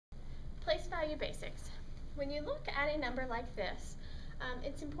value basics. When you look at a number like this,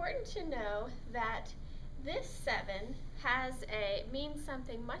 it's important to know that this 7 means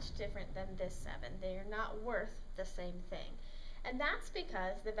something much different than this 7. They are not worth the same thing. And that's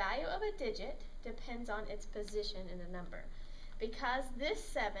because the value of a digit depends on its position in a number. Because this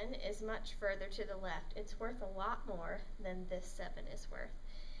 7 is much further to the left, it's worth a lot more than this 7 is worth.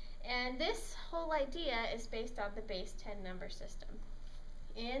 And this whole idea is based on the base 10 number system.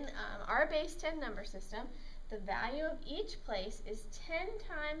 In our base 10 number system, the value of each place is 10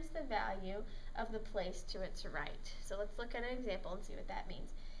 times the value of the place to its right. So let's look at an example and see what that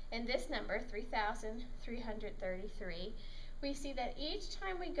means. In this number, 3,333, we see that each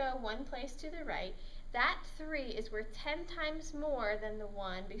time we go one place to the right, that 3 is worth 10 times more than the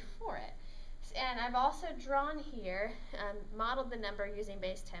one before it. And I've also drawn here, modeled the number using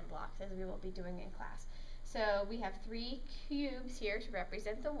base 10 blocks, as we will be doing in class. So we have 3 cubes here to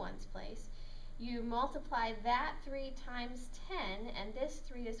represent the ones place. You multiply that 3 times 10, and this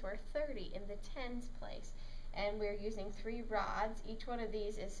 3 is worth 30 in the tens place. And we're using 3 rods. Each one of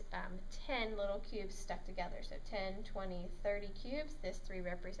these is 10 little cubes stuck together. So 10, 20, 30 cubes. This 3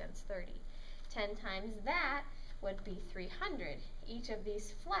 represents 30. 10 times that would be 300. Each of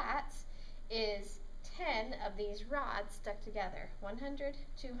these flats is 10 of these rods stuck together. 100,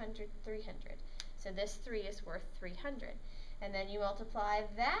 200, 300. So this 3 is worth 300. And then you multiply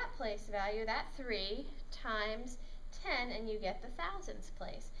that place value, that 3, times 10, and you get the thousands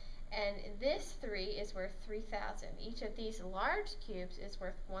place. And this 3 is worth 3,000. Each of these large cubes is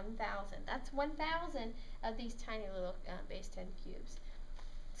worth 1,000. That's 1,000 of these tiny little base 10 cubes.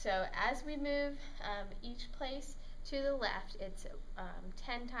 So as we move each place to the left, it's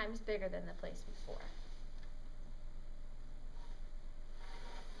 10 times bigger than the place before.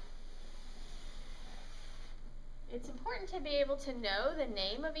 It's important to be able to know the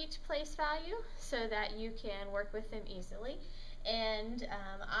name of each place value so that you can work with them easily. And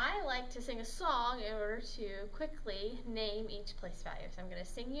I like to sing a song in order to quickly name each place value. So I'm going to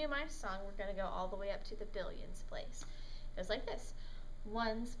sing you my song. We're going to go all the way up to the billions place. It goes like this.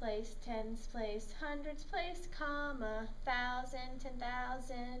 Ones place, tens place, hundreds place, comma, 1,000,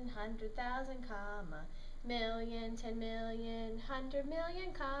 10,000, 100,000, comma, million, 10 million, 100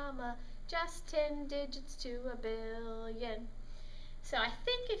 million, comma, just 10 digits to a billion. So I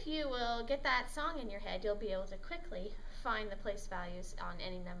think if you will get that song in your head, you'll be able to quickly find the place values on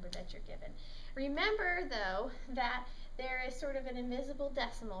any number that you're given. Remember, though, that there is sort of an invisible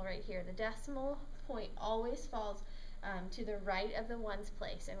decimal right here. The decimal point always falls to the right of the ones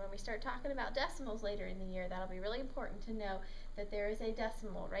place. And when we start talking about decimals later in the year, that'll be really important to know that there is a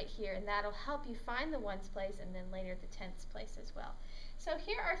decimal right here, and that'll help you find the ones place and then later the tenths place as well. So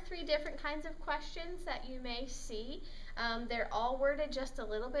here are 3 different kinds of questions that you may see. They're all worded just a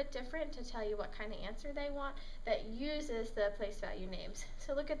little bit different to tell you what kind of answer they want that uses the place value names.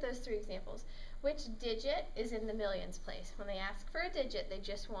 So look at those 3 examples. Which digit is in the millions place? When they ask for a digit, they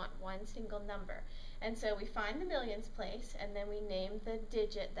just want one single number. And so we find the millions place, and then we name the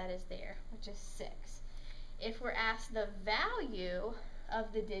digit that is there, which is 6. If we're asked the value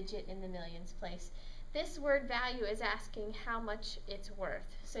of the digit in the millions place, this word value is asking how much it's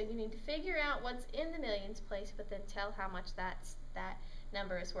worth. So you need to figure out what's in the millions place, but then tell how much that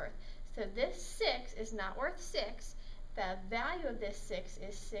number is worth. So this 6 is not worth 6. The value of this 6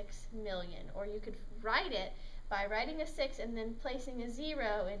 is 6 million. Or you could write it by writing a 6 and then placing a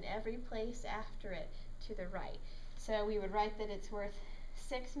 0 in every place after it to the right. So we would write that it's worth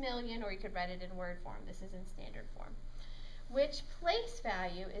 6 million, or you could write it in word form. This is in standard form. Which place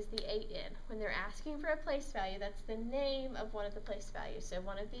value is the 8 in? When they're asking for a place value, that's the name of one of the place values. So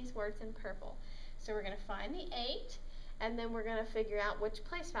one of these words in purple. So we're going to find the 8, and then we're going to figure out which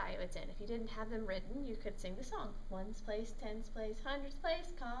place value it's in. If you didn't have them written, you could sing the song. Ones place, tens place, hundreds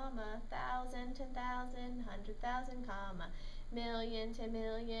place, comma, 1,000, 10,000, 100,000, comma, million, 10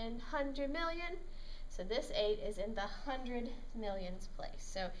 million, 100 million. So this 8 is in the 100 millions place.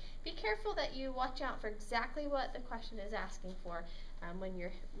 So be careful that you watch out for exactly what the question is asking for when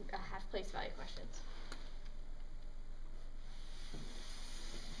you have place value questions.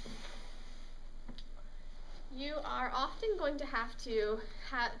 You are often going to have to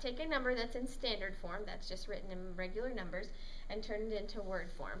take a number that's in standard form, that's just written in regular numbers, and turn it into word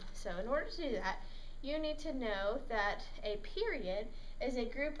form. So in order to do that, you need to know that a period is a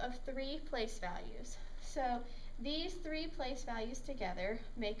group of 3 place values. So these 3 place values together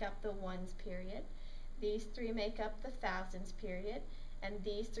make up the ones period. These 3 make up the thousands period. And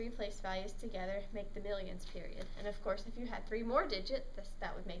these 3 place values together make the millions period. And of course, if you had 3 more digits,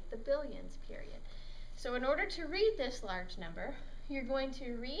 that would make the billions period. So in order to read this large number, you're going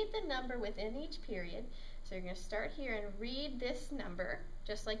to read the number within each period. So you're going to start here and read this number,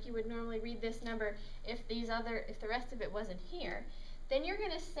 just like you would normally read this number if the rest of it wasn't here. Then you're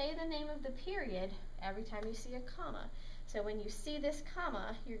going to say the name of the period every time you see a comma. So when you see this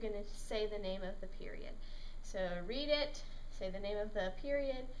comma, you're going to say the name of the period. So read it, say the name of the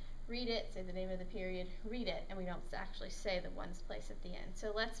period, read it, say the name of the period, read it, and we don't actually say the ones place at the end.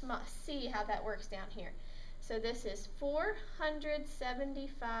 So let's see how that works down here. So this is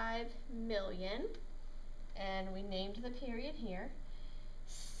 475 million, and we named the period here.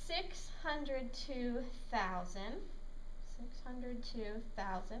 602,000, we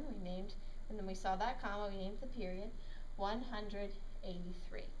named, and then we saw that comma, we named the period.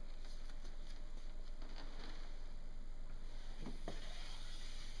 183.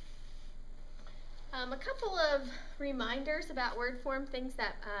 A couple of reminders about word form, things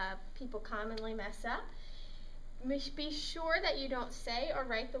that people commonly mess up. Be sure that you don't say or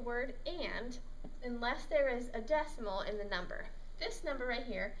write the word "and" unless there is a decimal in the number. This number right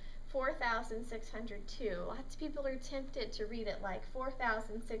here, 4,602, lots of people are tempted to read it like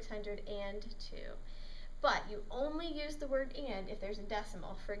 4,602. But you only use the word "and" if there's a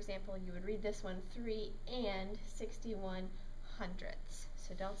decimal. For example, you would read this one 3 and 61 hundredths.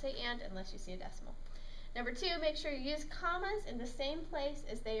 So don't say "and" unless you see a decimal. Number 2, make sure you use commas in the same place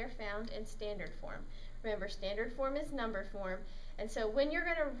as they are found in standard form. Remember, standard form is number form, and so when you're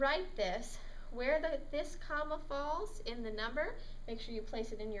going to write this, where this comma falls in the number, make sure you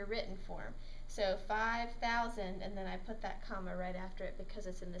place it in your written form. So 5,000, and then I put that comma right after it because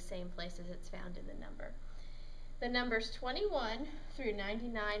it's in the same place as it's found in the number. The numbers 21 through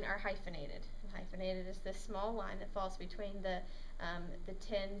 99 are hyphenated. And hyphenated is this small line that falls between the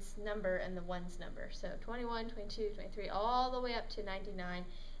tens number and the ones number. So 21, 22, 23, all the way up to 99,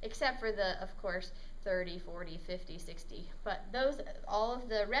 except for of course, 30, 40, 50, 60. But all of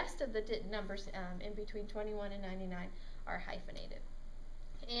the rest of the numbers in between 21 and 99 are hyphenated.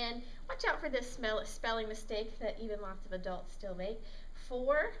 And watch out for this spelling mistake that even lots of adults still make.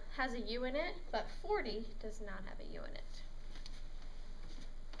 4 has a U in it, but 40 does not have a U in it.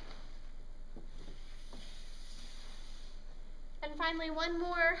 And finally, one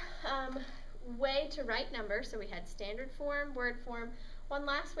more way to write numbers. So we had standard form, word form. One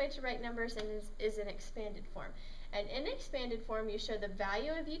last way to write numbers is in expanded form. And in expanded form, you show the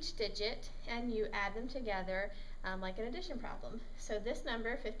value of each digit and you add them together like an addition problem. So this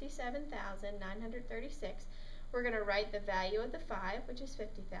number, 57,936, we're going to write the value of the 5, which is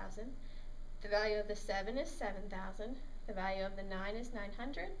 50,000. The value of the 7 is 7,000. The value of the 9 is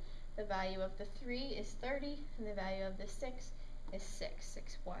 900. The value of the 3 is 30. And the value of the 6 is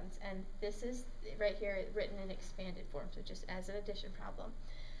 6 ones. And this is right here written in expanded form, so just as an addition problem.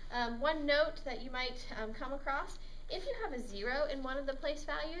 One note that you might come across, if you have a 0 in one of the place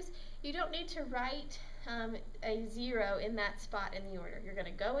values, you don't need to write a 0 in that spot in the order. You're going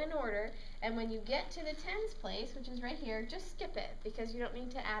to go in order, and when you get to the tens place, which is right here, just skip it because you don't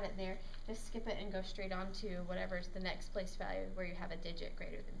need to add it there. Just skip it and go straight on to whatever's the next place value where you have a digit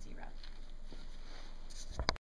greater than 0.